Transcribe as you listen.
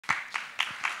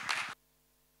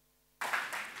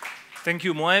Thank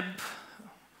you, Moeb.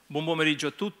 Buon pomeriggio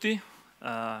a tutti.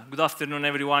 Good afternoon,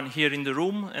 everyone here in the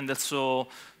room, and also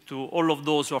to all of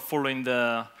those who are following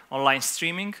the online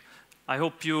streaming. I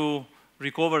hope you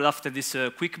recovered after this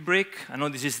quick break. I know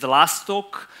this is the last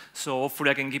talk, so hopefully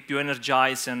I can keep you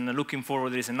energized and looking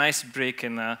forward. There is a nice break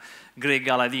and a great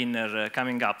gala dinner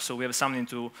coming up, so we have something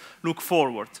to look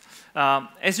forward.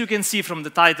 As you can see from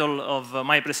the title of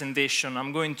my presentation,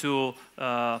 I'm going to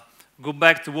go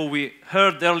back to what we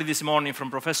heard early this morning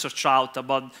from Professor Trout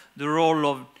about the role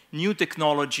of new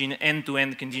technology in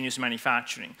end-to-end continuous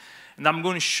manufacturing. And I'm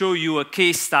going to show you a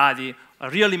case study, a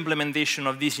real implementation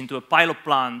of this into a pilot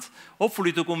plant,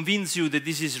 hopefully to convince you that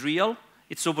this is real,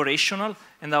 it's operational,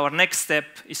 and our next step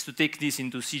is to take this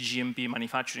into cGMP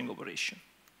manufacturing operation.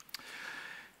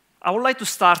 I would like to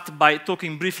start by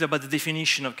talking briefly about the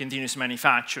definition of continuous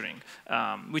manufacturing,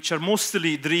 which are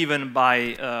mostly driven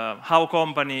by how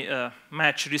company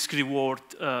match risk-reward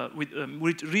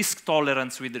with risk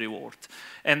tolerance with reward.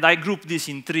 And I group this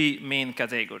in three main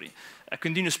categories. A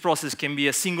continuous process can be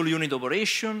a single unit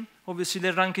operation, obviously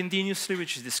they run continuously,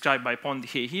 which is described by point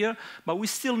A here, but we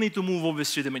still need to move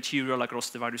obviously the material across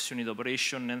the various unit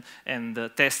operation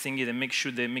and testing it and make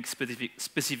sure they meet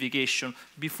specification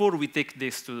before we take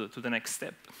this to the next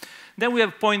step. Then we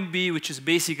have point B, which is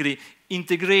basically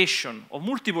integration of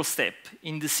multiple steps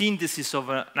in the synthesis of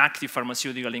an active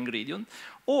pharmaceutical ingredient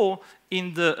or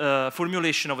in the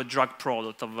formulation of a drug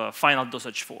product of a final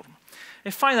dosage form.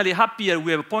 And finally, up here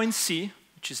we have point C,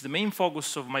 which is the main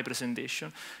focus of my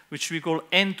presentation, which we call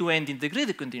end-to-end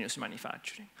integrated continuous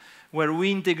manufacturing, where we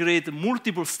integrate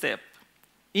multiple steps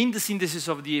in the synthesis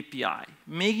of the API,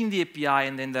 making the API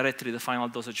and then directly the final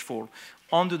dosage form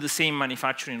onto the same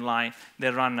manufacturing line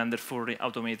that run under fully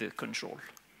automated control.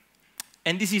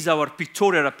 And this is our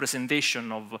pictorial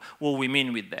representation of what we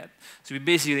mean with that. So we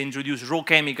basically introduce raw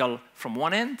chemical from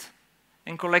one end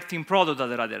and collecting product at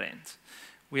the other end.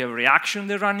 We have reaction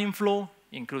that run in flow,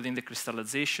 including the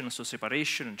crystallization, so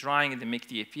separation and drying, and they make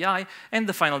the API, and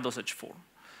the final dosage form.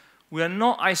 We are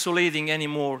not isolating any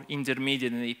more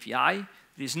intermediate in the API.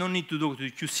 There is no need to go to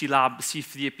the QC lab, see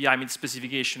if the API meets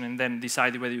specification, and then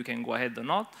decide whether you can go ahead or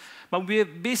not. But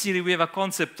basically, we have a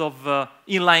concept of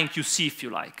inline QC, if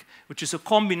you like, which is a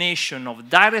combination of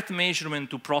direct measurement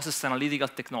to process analytical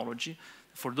technology.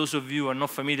 For those of you who are not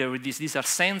familiar with this, these are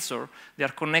sensors. They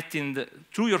are connecting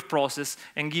through your process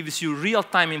and gives you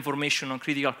real-time information on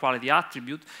critical quality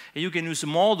attribute. And you can use a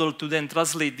model to then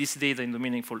translate this data into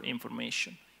meaningful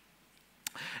information.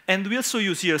 And we also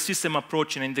use here a system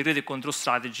approach and integrated control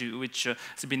strategy, which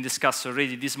has been discussed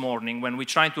already this morning, when we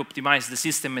try to optimize the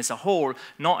system as a whole,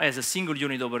 not as a single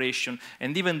unit operation,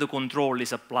 and even the control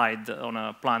is applied on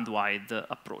a plant-wide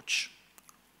approach.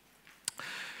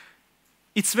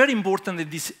 It's very important that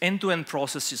this end-to-end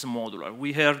process is modular.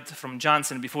 We heard from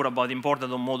Jansen before about the importance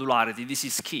of modularity. This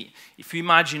is key. If you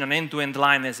imagine an end-to-end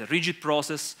line as a rigid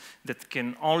process that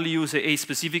can only use a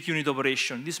specific unit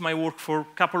operation, this might work for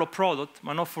a couple of products,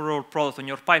 but not for all products on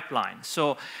your pipeline.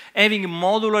 So having a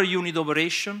modular unit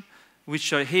operation,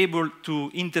 which are able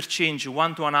to interchange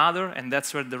one to another, and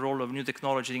that's where the role of new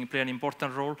technology can play an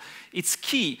important role, it's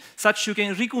key, such you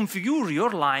can reconfigure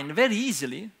your line very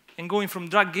easily and going from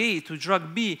drug A to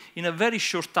drug B in a very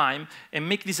short time and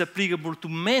make this applicable to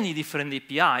many different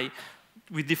API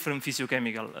with different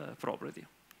physiochemical property.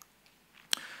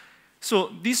 So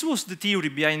this was the theory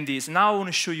behind this. Now I want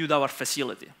to show you our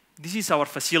facility. This is our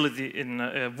facility in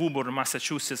Woburn,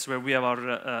 Massachusetts, where we have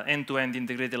our end-to-end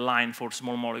integrated line for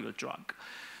small molecule drug.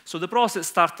 So the process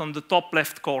starts on the top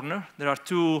left corner. There are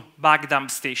two bag dump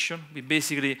stations. We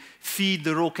basically feed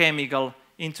the raw chemical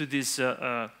into this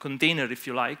container, if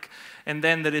you like. And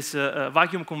then there is a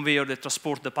vacuum conveyor that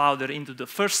transports the powder into the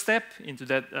first step, into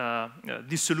that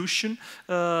dissolution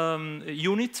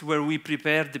unit, where we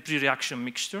prepare the pre-reaction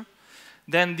mixture.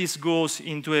 Then this goes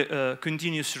into a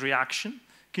continuous reaction,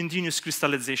 continuous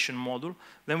crystallization module.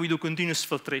 Then we do continuous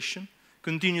filtration,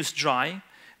 continuous drying.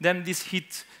 Then this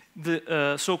hits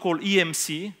the so-called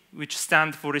EMC, which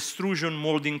stands for extrusion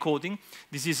molding coating.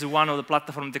 This is one of the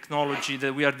platform technology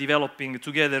that we are developing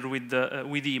together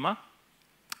with EMA.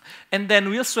 And then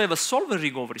we also have a solvent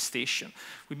recovery station.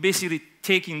 We're basically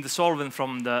taking the solvent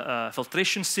from the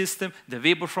filtration system, the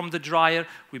vapor from the dryer.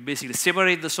 We basically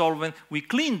separate the solvent, we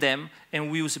clean them, and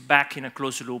we use it back in a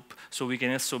closed loop so we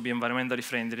can also be environmentally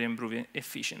friendly and improve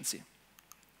efficiency.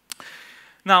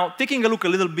 Now, taking a look a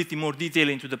little bit in more detail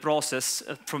into the process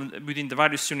from within the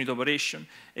various unit operation,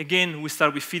 again, we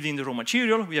start with feeding the raw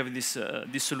material. We have this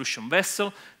dissolution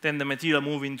vessel. Then the material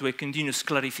moves into a continuous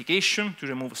clarification to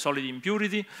remove solid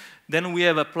impurity. Then we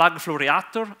have a plug flow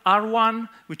reactor, R1,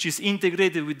 which is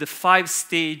integrated with the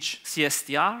 5-stage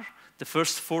CSTR. The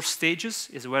first 4 stages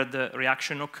is where the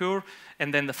reaction occurs.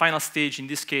 And then the final stage, in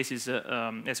this case, is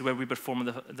where we perform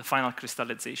the final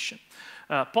crystallization.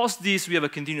 Post this, we have a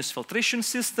continuous filtration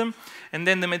system, and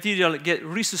then the material gets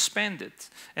resuspended,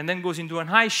 and then goes into an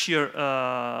high shear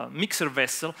mixer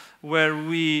vessel where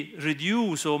we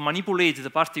reduce or manipulate the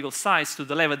particle size to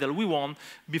the level that we want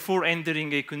before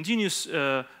entering a continuous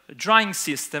drying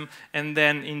system and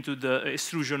then into the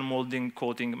extrusion molding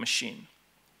coating machine.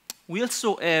 We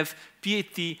also have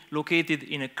PAT located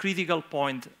in a critical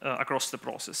point across the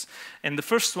process. And the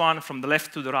first one, from the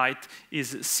left to the right,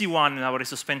 is C1 in our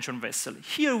resuspension vessel.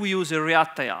 Here we use a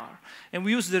REACT-IR. And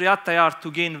we use the REACT-IR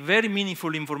to gain very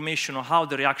meaningful information on how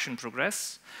the reaction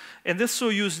progresses. And also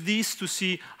use this to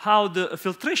see how the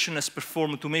filtration is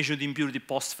performed to measure the impurity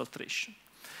post-filtration.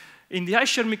 In the high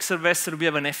shear mixer vessel, we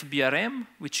have an FBRM,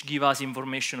 which gives us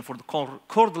information for the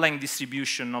chord length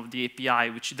distribution of the API,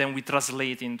 which then we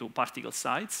translate into particle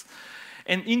size.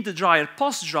 And in the dryer,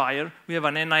 post-dryer, we have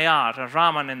an NIR, a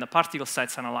Raman, and a particle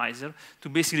size analyzer to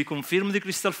basically confirm the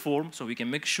crystal form, so we can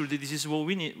make sure that this is what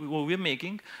we're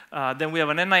making. Then we have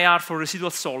an NIR for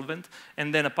residual solvent,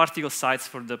 and then a particle size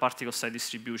for the particle size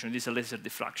distribution. This is a laser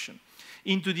diffraction.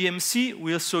 Into the MC,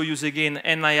 we also use, again,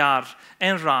 NIR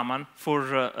and Raman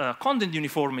for content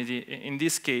uniformity in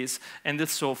this case, and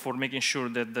also for making sure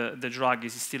that the drug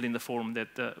is still in the form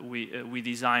that we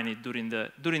designed it during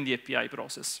the API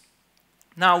process.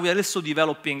 Now, we are also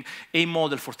developing a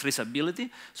model for traceability,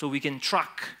 so we can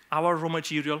track our raw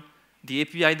material, the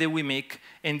API that we make,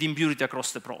 and the impurity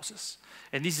across the process.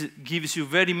 And this gives you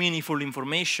very meaningful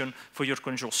information for your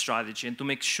control strategy and to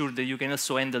make sure that you can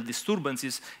also handle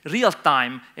disturbances real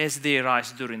time as they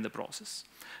arise during the process.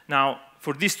 Now,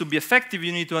 for this to be effective,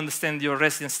 you need to understand your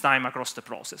residence time across the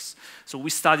process. So we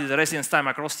studied the residence time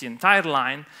across the entire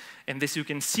line, and as you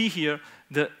can see here,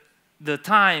 the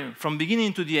time from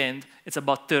beginning to the end, it's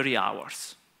about 30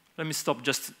 hours. Let me stop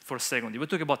just for a second. We're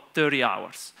talking about 30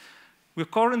 hours. We're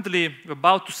currently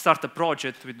about to start a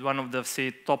project with one of the,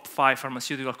 say, top 5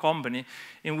 pharmaceutical companies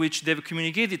in which they've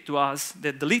communicated to us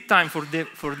that the lead time for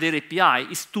their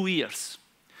API is 2 years.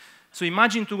 So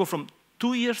imagine to go from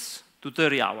 2 years to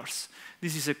 30 hours.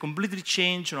 This is a completely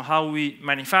change on how we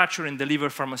manufacture and deliver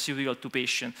pharmaceutical to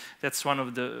patients. That's one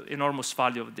of the enormous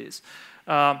value of this.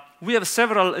 We have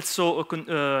several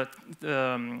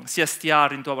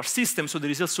CSTR into our system, so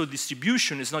there is also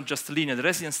distribution. It's not just linear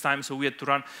residence time, so we had to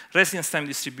run residence time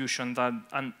distribution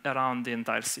around the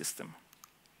entire system.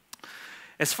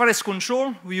 As far as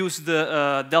control, we use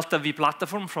the Delta V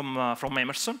platform from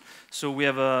Emerson. So we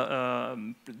have a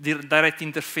direct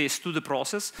interface to the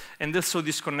process, and also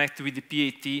disconnect with the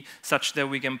PAT such that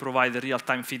we can provide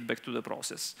real-time feedback to the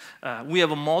process. We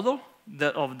have a model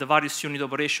of the various unit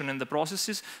operation and the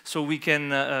processes, so we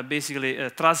can basically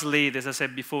translate, as I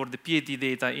said before, the PAT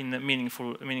data in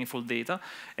meaningful data,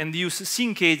 and use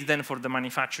Syncade then for the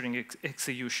manufacturing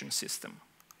execution system.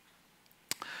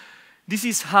 This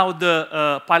is how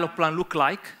the pilot plant looks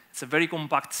like. It's a very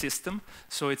compact system,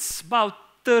 so it's about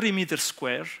 30 meters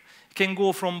square. It can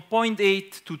go from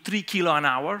 0.8 to 3 kilo an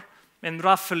hour, and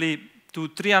roughly to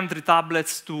 300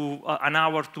 tablets to an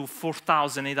hour to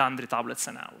 4,800 tablets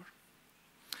an hour.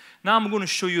 Now I'm going to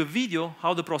show you a video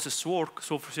how the process works,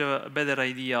 so you have a better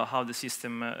idea how the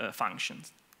system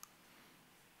functions.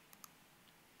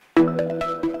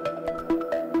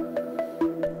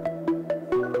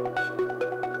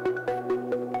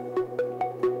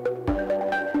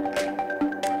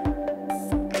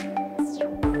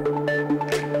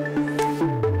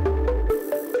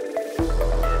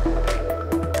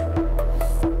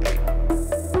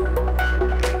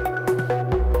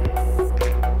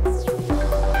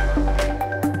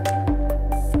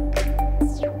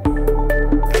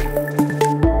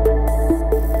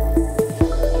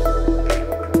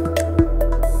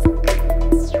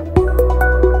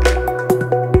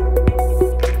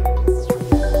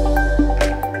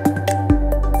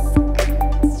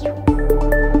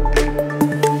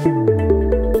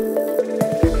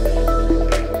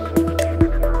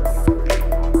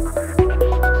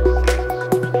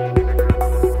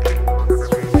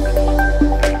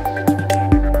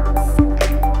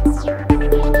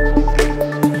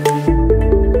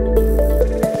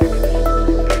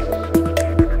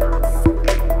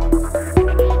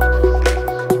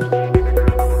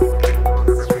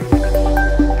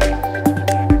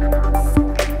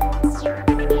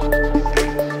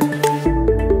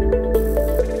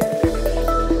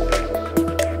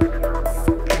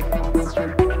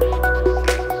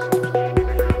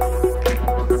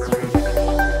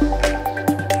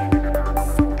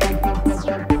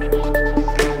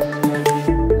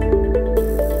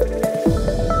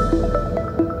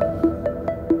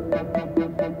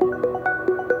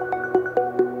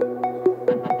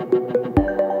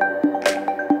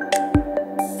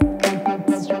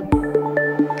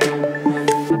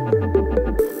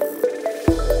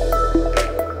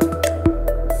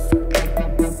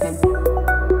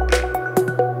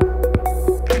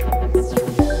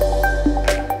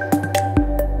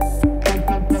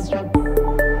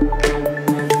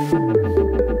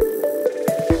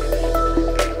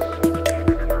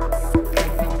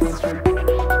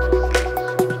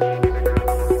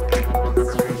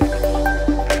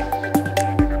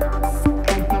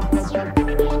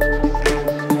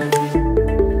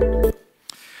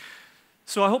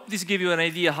 So I hope this gave you an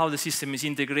idea how the system is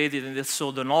integrated and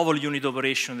also the novel unit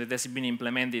operation that has been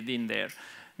implemented in there.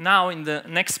 Now, in the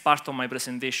next part of my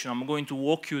presentation, I'm going to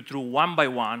walk you through one by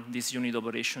one this unit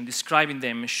operation, describing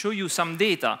them, and show you some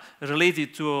data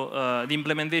related to the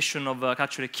implementation of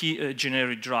actually a key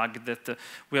generic drug that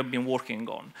we have been working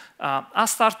on. I'll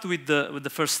start with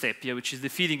the first step here, which is the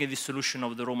feeding and dissolution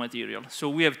of the raw material. So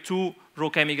we have two raw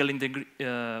chemical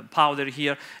powder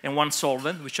here and one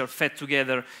solvent, which are fed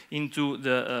together into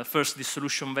the first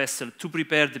dissolution vessel to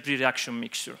prepare the pre-reaction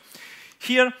mixture.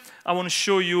 Here, I want to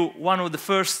show you one of the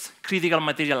first critical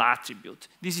material attributes.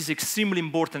 This is extremely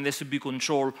important, has to be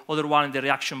controlled, otherwise the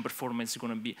reaction performance is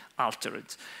going to be altered.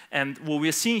 And what we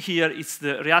are seeing here is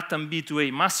the reactant B to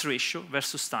A mass ratio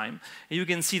versus time. And you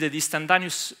can see that this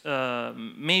instantaneous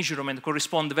measurement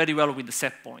corresponds very well with the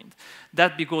set point.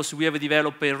 That's because we have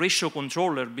developed a ratio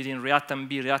controller between reactant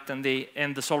B, reactant A,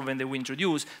 and the solvent that we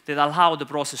introduced that allow the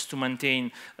process to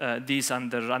maintain this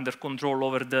under control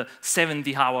over the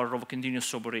 70 hours of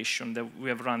continuous operation that we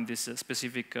have run this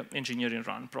specific engineering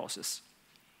run process.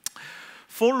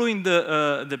 Following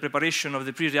the preparation of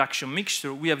the pre-reaction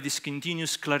mixture, we have this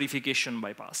continuous clarification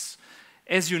bypass.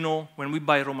 As you know, when we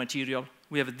buy raw material,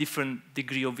 we have a different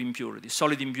degree of impurity,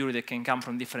 solid impurity that can come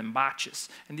from different batches.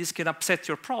 And this can upset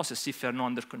your process if you're not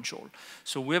under control.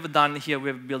 So we have done here, we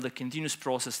have built a continuous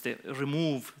process that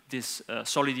remove this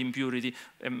solid impurity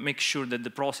and make sure that the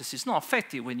process is not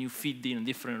affected when you feed in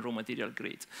different raw material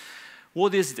grades.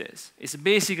 What is this? It's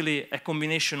basically a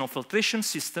combination of filtration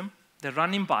system that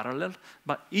run in parallel,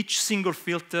 but each single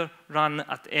filter run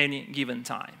at any given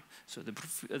time. So the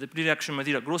pre-reaction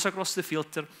material goes across the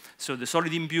filter, so the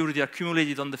solid impurity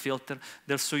accumulated on the filter,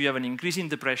 so you have an increase in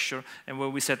the pressure, and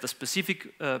when we set a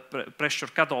specific pressure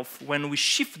cutoff, when we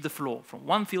shift the flow from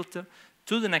one filter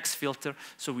to the next filter,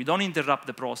 so we don't interrupt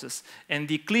the process, and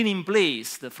the clean in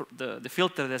place the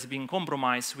filter that has been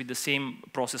compromised with the same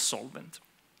process solvent.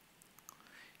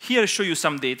 Here I show you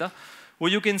some data.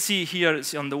 What you can see here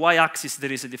is on the y-axis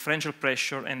there is a differential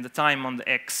pressure and the time on the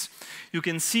x. You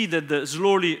can see that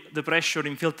slowly the pressure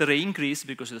in filter A increased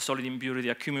because of the solid impurity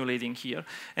accumulating here.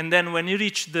 And then when you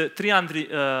reach the 300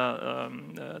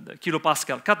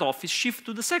 kilopascal cutoff, it shifts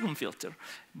to the second filter.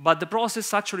 But the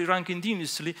process actually runs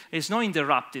continuously, is not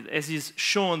interrupted, as is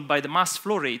shown by the mass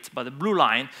flow rate, by the blue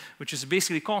line, which is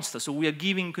basically constant. So we are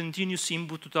giving continuous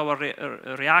input to our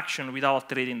reaction without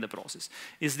altering the process.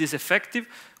 Is this effective?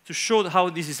 To show how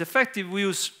this is effective, we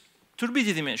use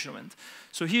turbidity measurement.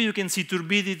 So here you can see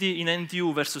turbidity in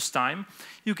NTU versus time.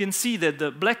 You can see that the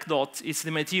black dot is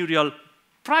the material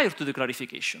prior to the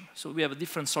clarification. So we have a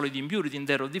different solid impurity in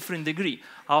there of different degree.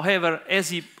 However,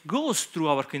 as it goes through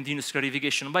our continuous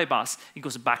clarification bypass, it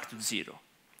goes back to zero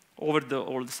over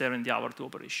all the 70 hours to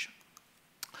operation.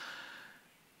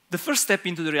 The first step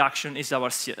into the reaction is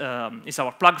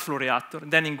our plug flow reactor.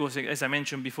 Then it goes, as I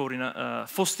mentioned before, in a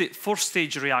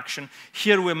four-stage reaction.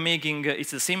 Here we're making,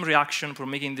 it's the same reaction for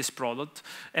making this product.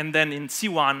 And then in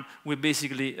C1, we're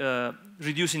basically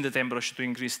reducing the temperature to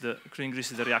increase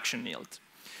the reaction yield.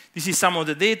 This is some of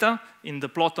the data. In the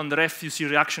plot on the left, you see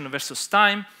reaction versus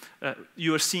time.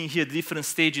 You are seeing here the different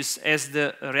stages as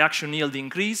the reaction yield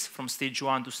increase from stage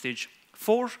 1 to stage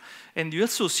 4, and you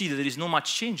also see that there is not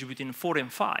much change between 4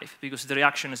 and 5 because the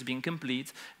reaction has been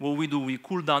complete. What we do, we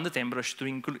cool down the temperature to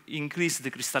increase the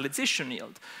crystallization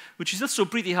yield, which is also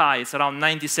pretty high. It's around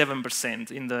 97%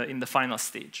 in the final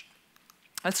stage.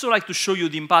 I'd also like to show you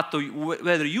the impact of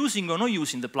whether using or not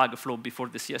using the plug flow before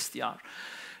the CSTR.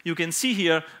 You can see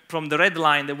here from the red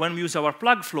line that when we use our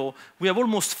plug flow, we have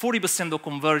almost 40% of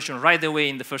conversion right away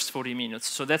in the first 40 minutes.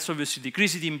 So that's obviously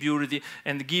decreasing the impurity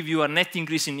and give you a net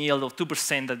increase in yield of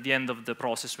 2% at the end of the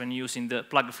process when using the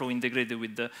plug flow integrated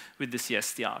with the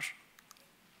CSTR.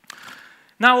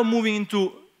 Now moving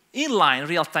into inline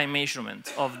real-time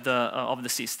measurement of the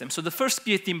system. So the first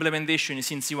PAT implementation is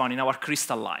in C1 in our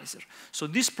crystallizer. So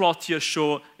this plot here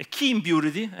shows a key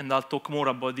impurity, and I'll talk more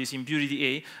about this impurity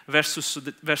A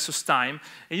versus time.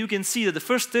 And you can see that the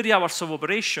first 30 hours of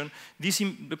operation,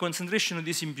 the concentration of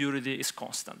this impurity is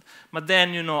constant. But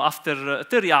then, after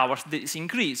 30 hours, this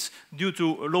increase due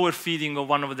to lower feeding of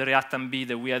one of the reactant B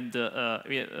that we had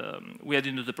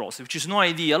into the process, which is not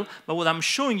ideal. But what I'm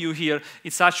showing you here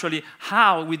is actually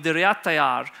how, with the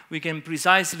react-IR, we can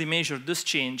precisely measure this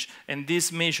change, and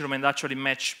this measurement actually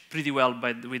match pretty well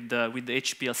with the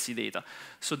HPLC data.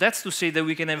 So that's to say that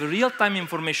we can have real-time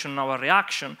information on our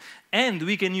reaction, and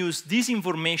we can use this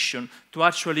information to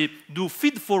actually do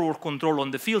feed-forward control on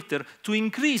the filter to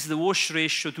increase the wash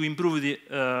ratio to improve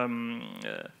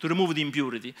to remove the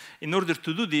impurity. In order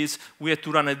to do this, we had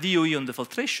to run a DOE on the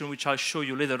filtration, which I'll show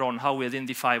you later on how we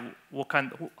identify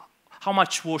how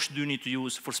much wash do you need to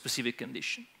use for specific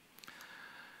condition.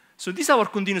 So this is our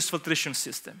continuous filtration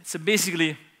system. It's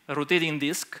basically a rotating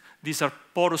disc. These are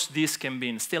porous discs, can be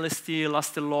in stainless steel,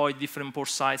 astelloid, different pore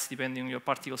size depending on your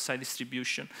particle size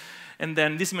distribution. And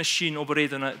then this machine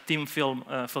operates on a thin film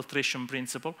filtration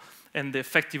principle and the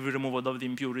effective removal of the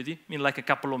impurity in like a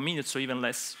couple of minutes or even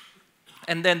less.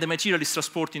 And then the material is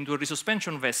transported into a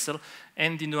resuspension vessel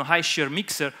and into a high shear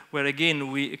mixer where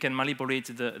again we can manipulate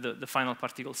the final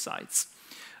particle size.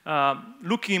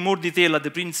 Looking in more detail at the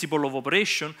principle of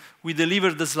operation, we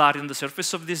deliver the slurry on the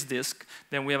surface of this disc.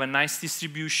 Then we have a nice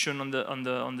distribution on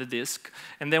the disc.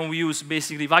 And then we use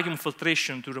basically vacuum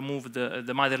filtration to remove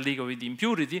the mother liquid with the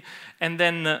impurity. And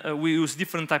then we use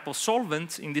different type of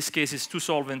solvents. In this case, it's 2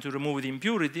 solvents to remove the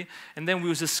impurity. And then we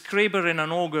use a scraper and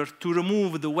an auger to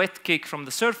remove the wet cake from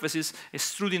the surfaces,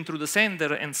 extruding through the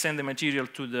center and send the material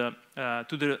to the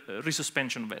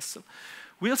resuspension vessel.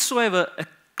 We also have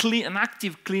an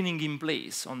active cleaning in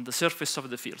place on the surface of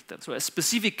the filter. So a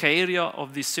specific area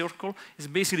of this circle is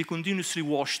basically continuously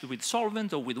washed with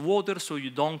solvent or with water, so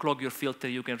you don't clog your filter.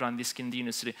 You can run this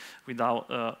continuously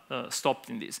without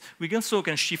stopping this. We also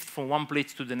can shift from one plate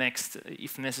to the next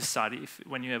if necessary,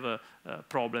 when you have a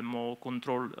problem or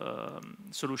control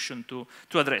solution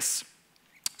to address.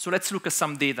 So let's look at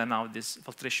some data now, this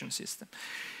filtration system.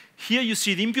 Here you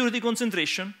see the impurity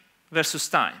concentration versus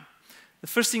time. The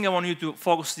first thing I want you to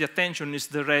focus the attention is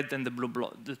the red and the blue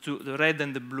the red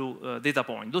and the blue data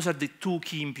point. Those are the 2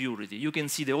 key impurities. You can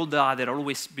see that all the other are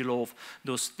always below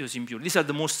those impurities. These are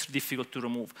the most difficult to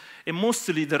remove. And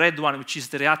mostly the red one, which is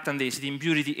the reactant A, is the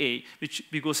impurity A,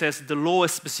 because it has the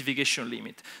lowest specification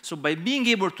limit. So by being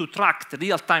able to track the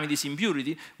real-time this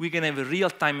impurity, we can have a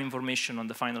real-time information on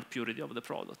the final purity of the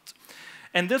product.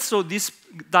 And also this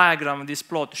diagram, this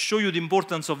plot, show you the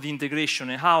importance of the integration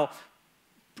and how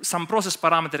some process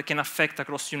parameter can affect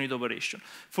across unit operation.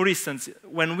 For instance,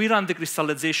 when we run the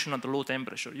crystallization at a low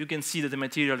temperature, you can see that the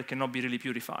material cannot be really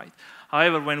purified.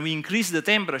 However, when we increase the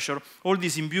temperature, all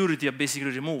these impurities are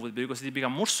basically removed because they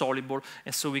become more soluble,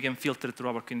 and so we can filter through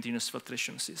our continuous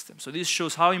filtration system. So this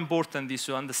shows how important it is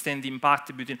to understand the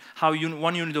impact between how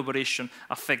one unit operation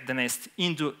affects the next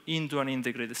into an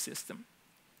integrated system.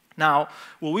 Now,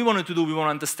 what we wanted to do, we want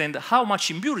to understand how much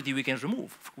impurity we can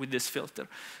remove with this filter.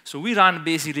 So we run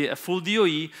basically a full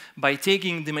DOE by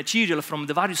taking the material from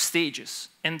the various stages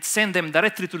and send them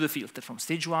directly to the filter from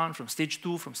stage 1, from stage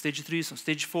 2, from stage 3, from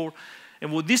stage 4.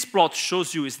 And what this plot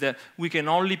shows you is that we can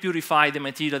only purify the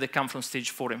material that come from stage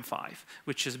 4 and 5,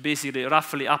 which is basically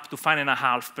roughly up to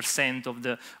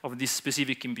 5.5% of this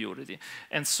specific impurity.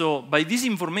 And so by this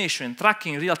information,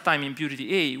 tracking real-time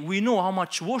impurity A, we know how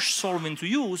much wash solvent to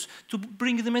use to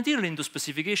bring the material into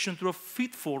specification through a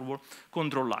feed-forward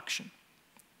control action.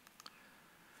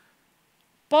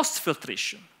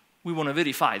 Post-filtration, we want to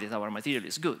verify that our material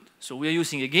is good. So we are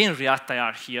using, again, React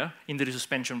IR here in the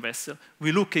resuspension vessel.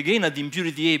 We look again at the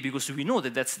impurity A because we know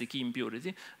that that's the key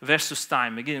impurity, versus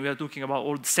time. Again, we are talking about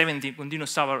all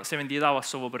 78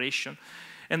 hours of operation.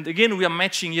 And again, we are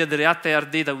matching here the React IR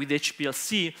data with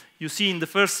HPLC. You see in the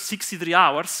first 63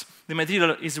 hours, the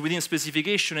material is within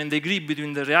specification and the agree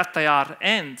between the React IR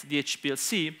and the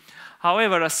HPLC.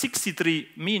 However, at 63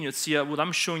 minutes here, what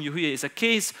I'm showing you here is a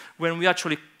case when we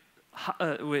actually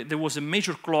there was a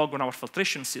major clog on our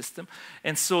filtration system,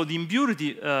 and so the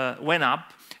impurity went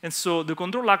up, and so the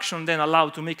control action then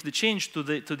allowed to make the change to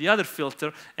the other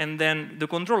filter, and then the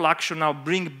control action now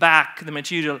bring back the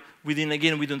material within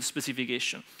the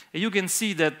specification. And you can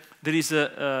see that there is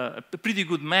a pretty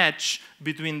good match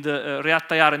between the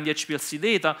React IR and the HPLC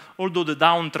data, although the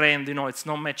downtrend, it's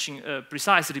not matching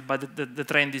precisely, but the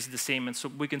trend is the same, and so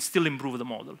we can still improve the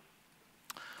model.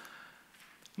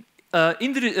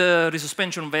 In the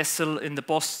resuspension vessel, in the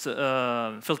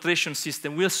post-filtration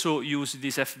system, we also use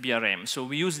this FBRM. So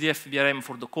we use the FBRM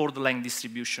for the chord length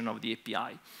distribution of the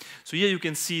API. So here you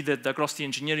can see that across the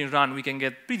engineering run, we can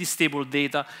get pretty stable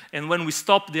data. And when we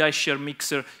stop the high shear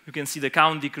mixer, you can see the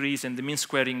count decrease and the mean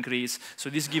square increase. So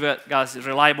this gives us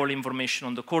reliable information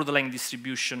on the chord length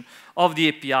distribution of the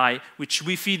API, which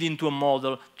we feed into a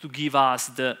model to give us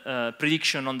the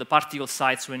prediction on the particle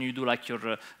size when you do like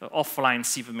your offline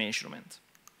sieve measurement.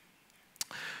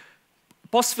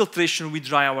 Post-filtration, we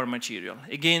dry our material.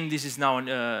 Again, this is now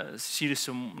a series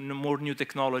of more new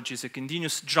technologies, a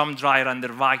continuous drum dryer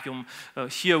under vacuum.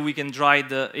 Here we can dry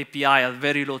the API at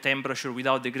very low temperature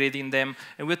without degrading them.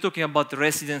 And we're talking about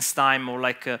residence time or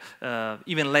like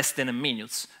even less than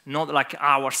minutes, not like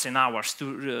hours and hours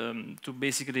to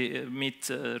basically meet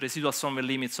residual solvent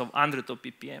limits of 100 of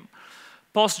ppm.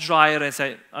 Post-dryer, as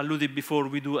I alluded before,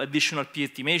 we do additional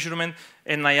PET measurement,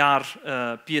 NIR,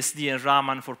 PSD, and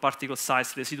Raman for particle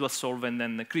size, residual solvent,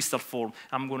 and crystal form.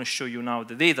 I'm going to show you now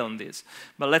the data on this.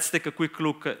 But let's take a quick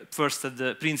look first at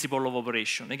the principle of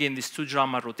operation. Again, these two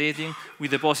drums are rotating. We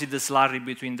deposit the slurry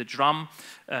between the drum.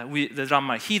 The drums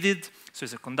are heated, so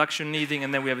it's a conduction heating,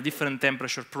 and then we have a different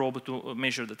temperature probe to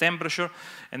measure the temperature.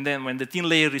 And then when the thin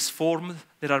layer is formed,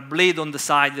 there are blades on the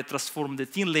side that transform the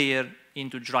thin layer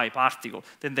into dry particle,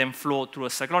 that then flow through a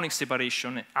cyclonic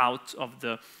separation out of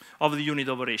the unit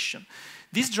operation.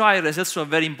 This dryer is also a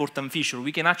very important feature.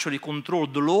 We can actually control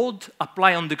the load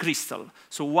applied on the crystal.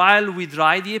 So while we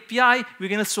dry the API, we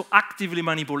can also actively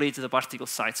manipulate the particle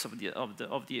size of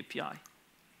the API.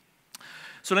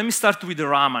 So let me start with the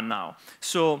Raman now.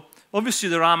 So obviously,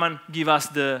 the Raman gives us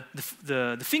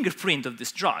the fingerprint of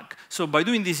this drug. So by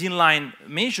doing this inline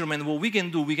measurement, what we can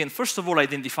do, we can first of all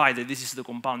identify that this is the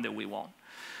compound that we want.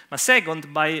 But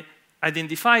second, by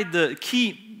identifying the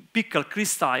key pickle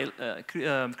crystal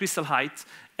height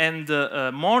and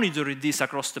monitoring this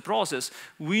across the process,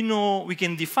 we know we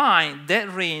can define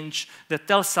that range that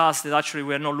tells us that actually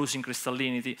we are not losing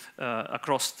crystallinity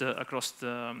across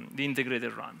the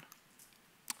integrated run.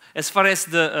 As far as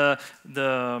the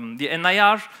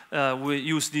NIR, we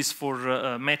use this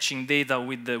for matching data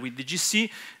with the GC.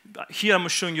 Here I'm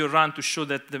showing you a run to show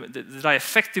that the dry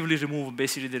effectively remove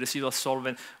basically the residual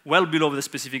solvent well below the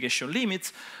specification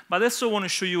limits. But I also want to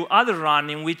show you other run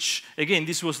in which, again,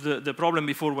 this was the problem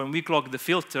before when we clogged the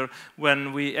filter,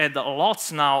 when we had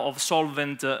lots now of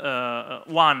solvent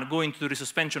 1 going to the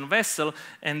resuspension vessel,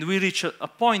 and we reach a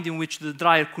point in which the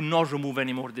dryer could not remove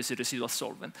anymore this residual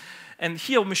solvent. And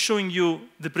here I'm showing you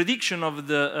the prediction of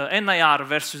the NIR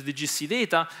versus the GC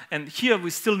data, and here we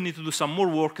still need to do some more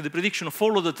work. The prediction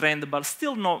followed the trend, but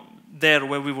still not there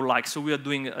where we would like, so we are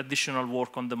doing additional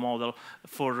work on the model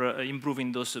for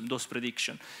improving those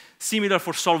predictions. Similar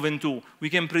for solvent 2,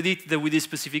 we can predict that with this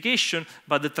specification,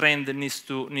 but the trend needs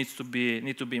to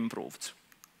be improved.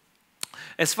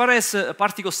 As far as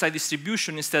particle size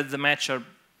distribution, instead the match are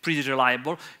pretty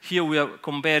reliable. Here we are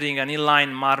comparing an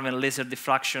inline Marvin laser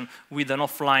diffraction with an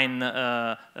offline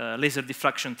laser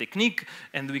diffraction technique,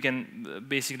 and we can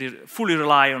basically fully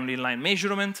rely on the inline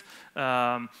measurement.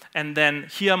 And then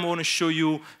here I'm going to show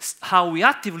you how we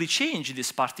actively change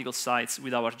this particle size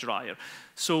with our dryer.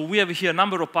 So we have here a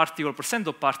number of particle, percent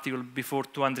of particle before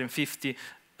 250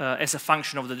 as a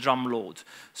function of the drum load.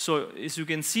 So as you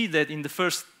can see that in the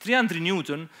first 300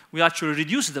 Newton, we actually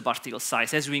reduce the particle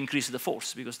size as we increase the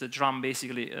force, because the drum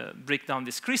basically breaks down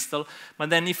this crystal.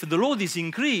 But then if the load is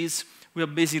increased, we are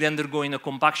basically undergoing a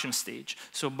compaction stage.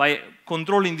 So by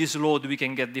controlling this load, we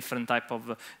can get different type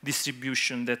of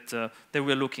distribution that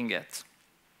we're looking at.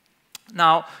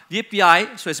 Now, the API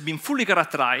has been fully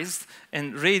characterized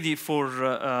and ready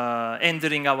for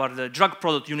entering our drug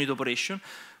product unit operation,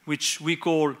 which we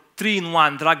call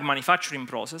 3-in-1 drug manufacturing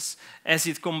process, as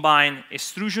it combines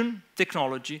extrusion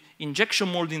technology, injection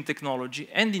molding technology,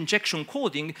 and injection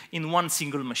coating in one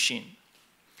single machine.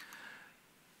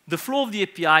 The flow of the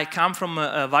API comes from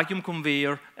a vacuum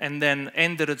conveyor and then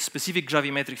enter a specific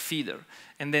gravimetric feeder.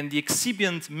 And then the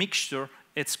excipient mixture,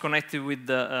 it's connected with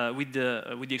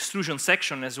the extrusion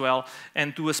section as well,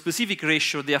 and to a specific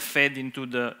ratio they are fed into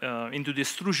the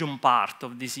extrusion part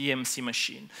of this EMC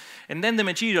machine. And then the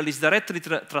material is directly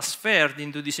transferred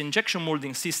into this injection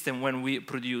molding system when we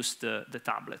produce the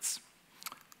tablets.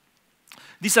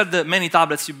 These are the many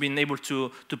tablets you've been able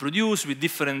to produce with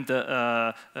different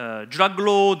drug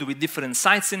load, with different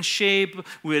size and shape.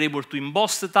 We were able to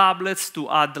emboss the tablets to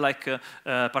add like a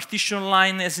partition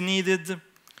line as needed.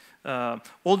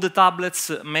 All the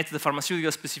tablets met the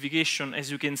pharmaceutical specification,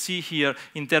 as you can see here,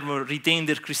 in terms of retain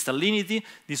their crystallinity.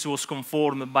 This was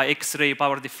confirmed by X-ray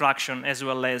power diffraction as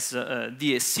well as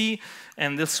DSC,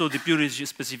 and also the purity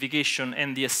specification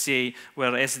and the assay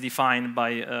were as defined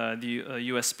by the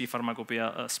ISPE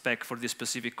pharmacopoeia spec for this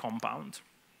specific compound.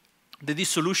 The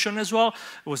dissolution as well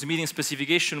was meeting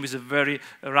specification with a very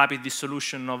rapid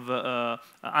dissolution of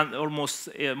almost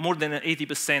more than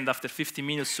 80% after 50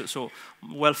 minutes, so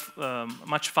well,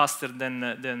 much faster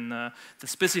than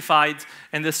specified,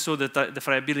 and also the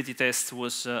friability test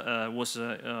was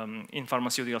in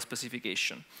pharmaceutical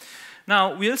specification.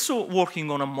 Now, we're also working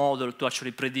on a model to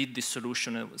actually predict this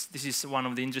solution. This is one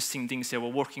of the interesting things that we're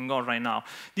working on right now.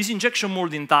 These injection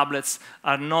molding tablets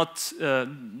are not,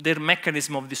 their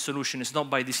mechanism of dissolution is not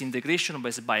by disintegration, but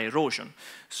it's by erosion.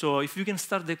 So if you can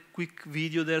start the quick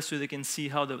video there so they can see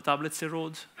how the tablets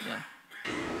erode. Yeah.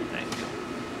 Thank you.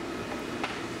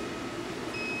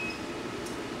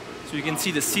 So you can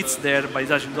see the seats there, but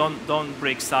it actually don't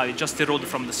break solid, it just erode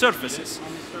from the surfaces.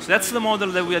 So that's the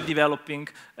model that we are developing,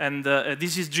 and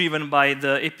this is driven by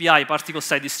the API, particle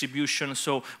size distribution.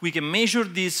 So we can measure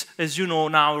this, as you know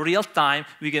now, real time.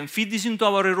 We can feed this into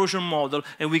our erosion model,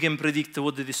 and we can predict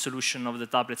what the dissolution of the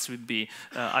tablets will be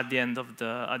at the end of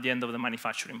the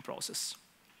manufacturing process.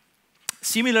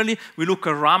 Similarly, we look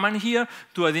at Raman here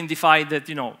to identify that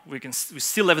we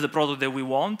still have the product that we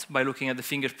want by looking at the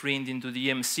fingerprint into the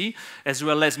EMC, as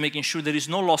well as making sure there is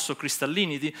no loss of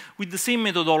crystallinity with the same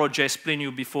methodology I explained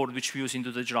you before, which we use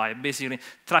into the dry, basically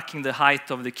tracking the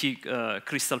height of the key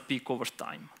crystal peak over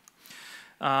time.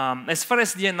 As far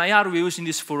as the NIR, we're using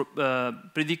this for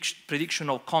prediction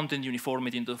of content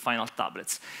uniformity into the final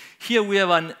tablets. Here we have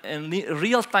a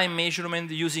real-time measurement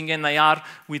using NIR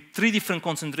with 3 different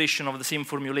concentrations of the same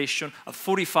formulation at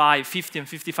 45, 50, and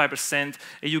 55%.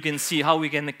 And you can see how we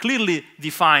can clearly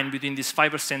define between these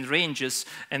 5% ranges,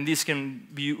 and this can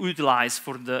be utilized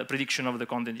for the prediction of the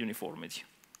content uniformity.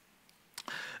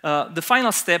 The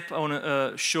final step I want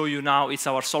to show you now is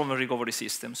our solvent recovery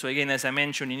system. So again, as I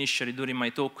mentioned initially during my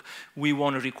talk, we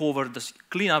want to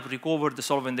clean up, recover the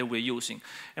solvent that we're using.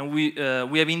 And we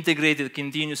have integrated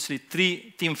continuously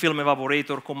 3 thin film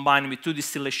evaporator combined with 2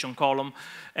 distillation columns,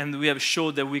 and we have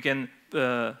showed that we can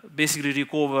basically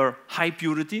recover high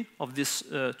purity of this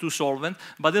 2 solvent,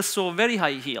 but also very high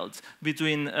yields,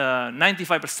 between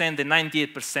 95% and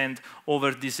 98%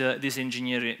 over this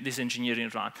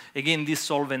engineering run. Again, these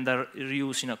solvents are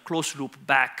reused in a closed loop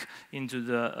back into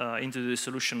the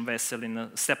solution vessel in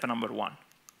step number 1.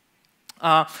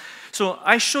 So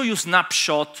I show you a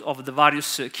snapshot of the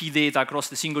various key data across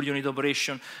the single unit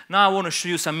operation. Now I want to show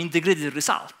you some integrated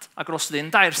result across the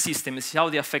entire system and see how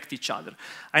they affect each other.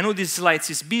 I know this slide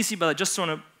is busy, but I just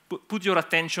want to put your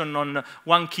attention on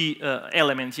one key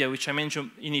element here, which I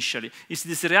mentioned initially. It's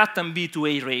this reactant B to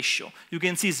A ratio. You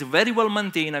can see it's very well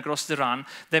maintained across the run.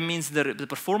 That means the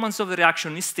performance of the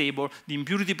reaction is stable, the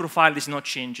impurity profile is not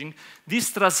changing.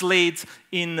 This translates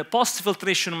in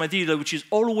post-filtration material, which is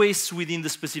always within the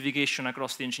specification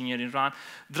across the engineering run.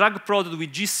 Drug product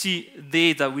with GC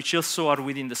data, which also are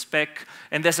within the spec.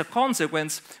 And as a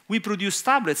consequence, we produce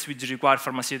tablets which require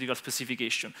pharmaceutical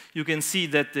specification. You can see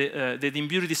that the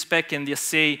impurity spec and the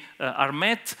assay are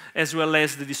met, as well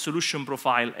as the dissolution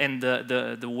profile and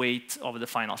the weight of the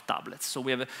final tablets. So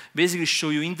we have basically show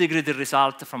you integrated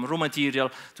result from raw material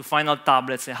to final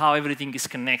tablets and how everything is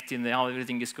connected and how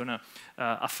everything is going to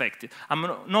affect it. I'm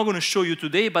not going to show you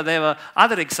today, but I have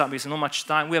other examples, not much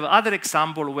time. We have other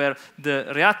example where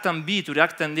the reactant B to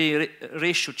reactant A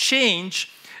ratio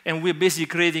change, and we're basically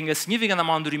creating a significant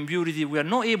amount of impurity. We are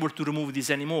not able to remove this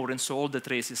anymore, and so all the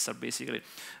traces are basically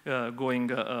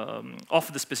going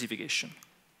off the specification.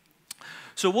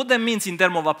 So what that means in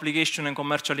terms of application and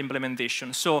commercial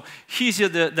implementation. So here's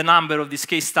the number of this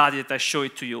case study that I show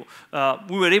it to you.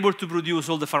 We were able to produce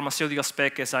all the pharmaceutical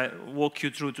spec as I walk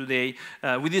you through today.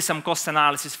 We did some cost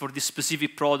analysis for this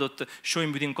specific product,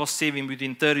 showing between cost saving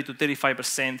between 30 to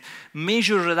 35%,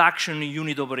 major reduction in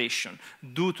unit operation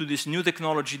due to this new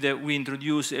technology that we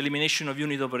introduced, elimination of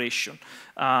unit operation.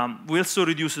 We also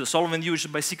reduced the solvent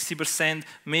usage by 60%,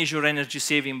 major energy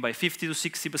saving by 50 to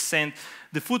 60%.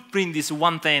 The footprint is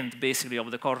 1/10 basically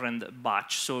of the current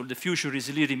batch. So the future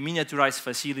is really miniaturized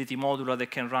facility, modular,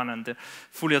 that can run under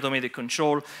fully automated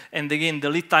control. And again, the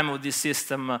lead time of this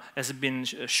system has been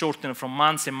shortened from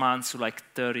months and months to like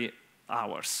 30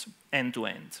 hours, end to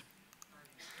end.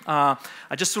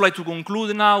 I just would like to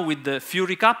conclude now with the few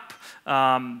recap,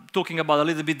 talking about a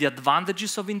little bit the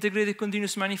advantages of integrated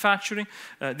continuous manufacturing.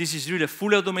 This is really a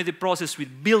fully automated process with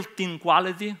built-in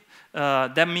quality.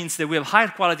 That means that we have higher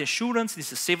quality assurance. This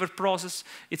is a safer process.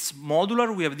 It's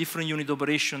modular. We have different unit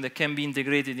operation that can be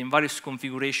integrated in various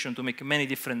configurations to make many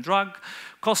different drugs.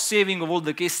 Cost saving of all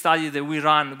the case studies that we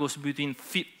run goes between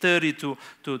 30 to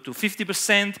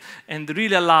 50%, and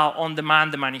really allow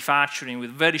on-demand manufacturing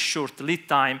with very short lead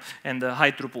time and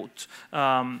high throughput.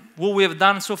 What we have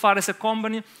done so far as a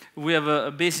company, we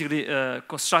have basically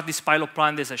constructed this pilot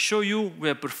plant as I show you. We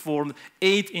have performed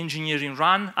 8 engineering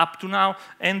runs up to now,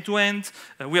 end-to-end.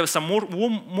 We have some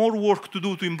more work to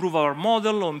do to improve our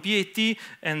model on PAT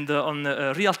and on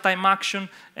real-time action.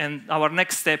 And our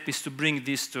next step is to bring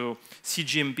this to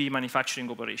CGMP manufacturing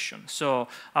operation. So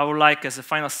I would like, as a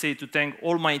final say, to thank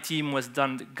all my team who has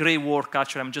done great work.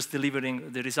 Actually, I'm just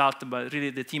delivering the result, but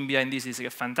really the team behind this is a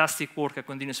fantastic work at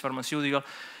Continuous Pharmaceutical.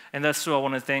 And also I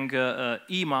want to thank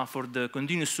EMA for the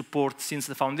continuous support since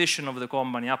the foundation of the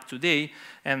company up to date.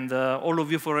 And all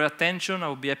of you for your attention. I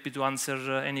will be happy to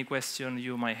answer any question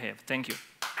you might have. Thank you.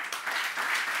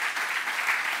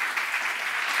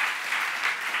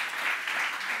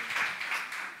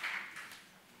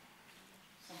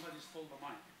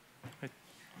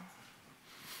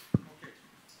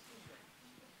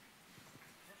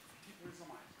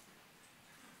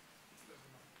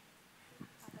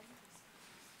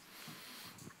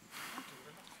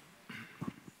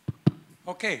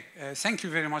 Okay, thank you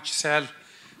very much, Sal,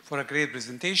 for a great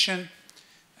presentation.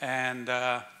 And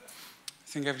I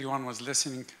think everyone was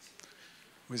listening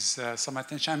with some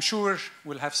attention. I'm sure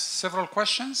we'll have several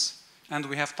questions, and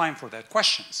we have time for that.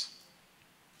 Questions?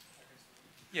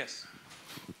 Yes.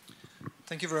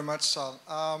 Thank you very much, Sal.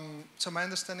 So my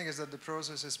understanding is that the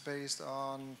process is based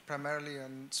primarily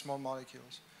on small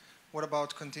molecules. What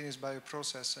about continuous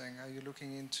bioprocessing? Are you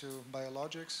looking into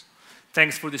biologics?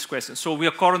 Thanks for this question. So we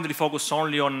are currently focused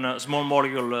only on small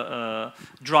molecule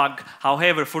drug.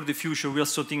 However, for the future, we are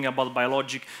also thinking about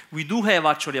biologic. We do have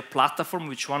actually a platform,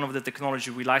 which one of the technology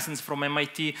we licensed from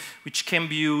MIT, which can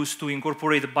be used to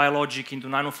incorporate biologic into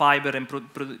nanofiber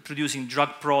and producing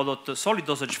drug product, solid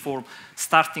dosage form,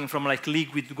 starting from like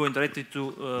liquid going directly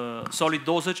to solid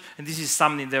dosage. And this is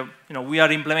something that we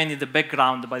are implementing in the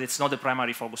background, but it's not the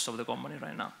primary focus of the company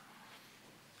right now.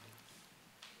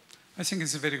 I think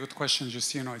it's a very good question,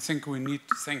 just, I think we need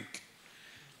to think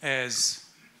as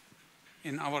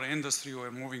in our industry,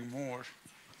 we're moving more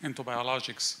into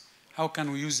biologics. How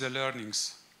can we use the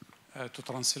learnings to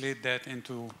translate that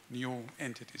into new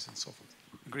entities and so forth?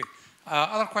 Great.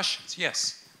 Other questions?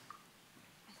 Yes.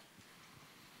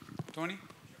 Tony?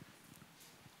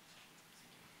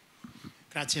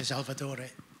 Grazie, Salvatore.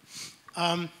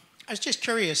 I was just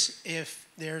curious if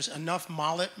there's enough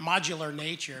modular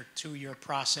nature to your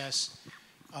process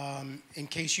in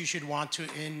case you should want to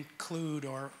include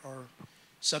or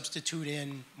substitute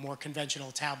in more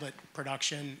conventional tablet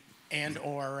production and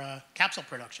or capsule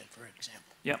production, for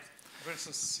example. Yeah.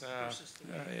 Versus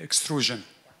extrusion.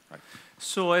 Right.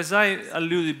 So as I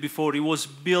alluded before, it was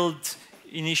built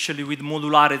initially with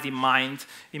modularity in mind.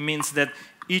 It means that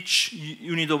each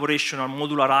unit operation are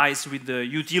modularized with the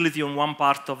utility on one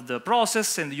part of the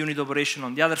process and the unit operation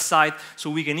on the other side, so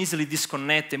we can easily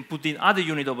disconnect and put in other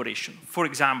unit operation. For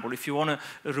example, if you want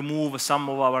to remove some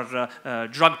of our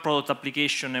drug product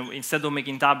application, and instead of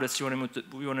making tablets, you want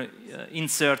to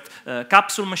insert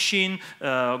capsule machine,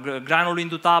 granule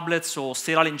into tablets, or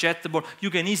sterile injectable, you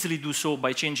can easily do so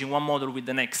by changing one model with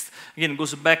the next. Again, it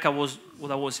goes back what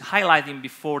I was highlighting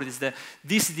before is that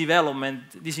this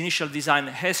development, this initial design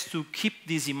has to keep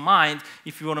this in mind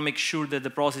if you want to make sure that the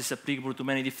process is applicable to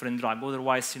many different drugs.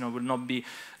 Otherwise, it will not be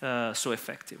so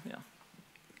effective. Yeah.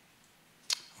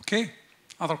 Okay.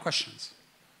 Other questions?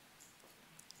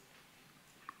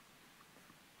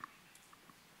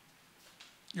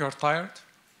 You are tired?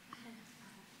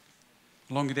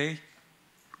 Long day?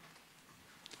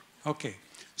 Okay.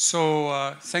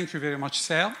 So thank you very much,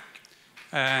 Sal.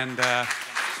 And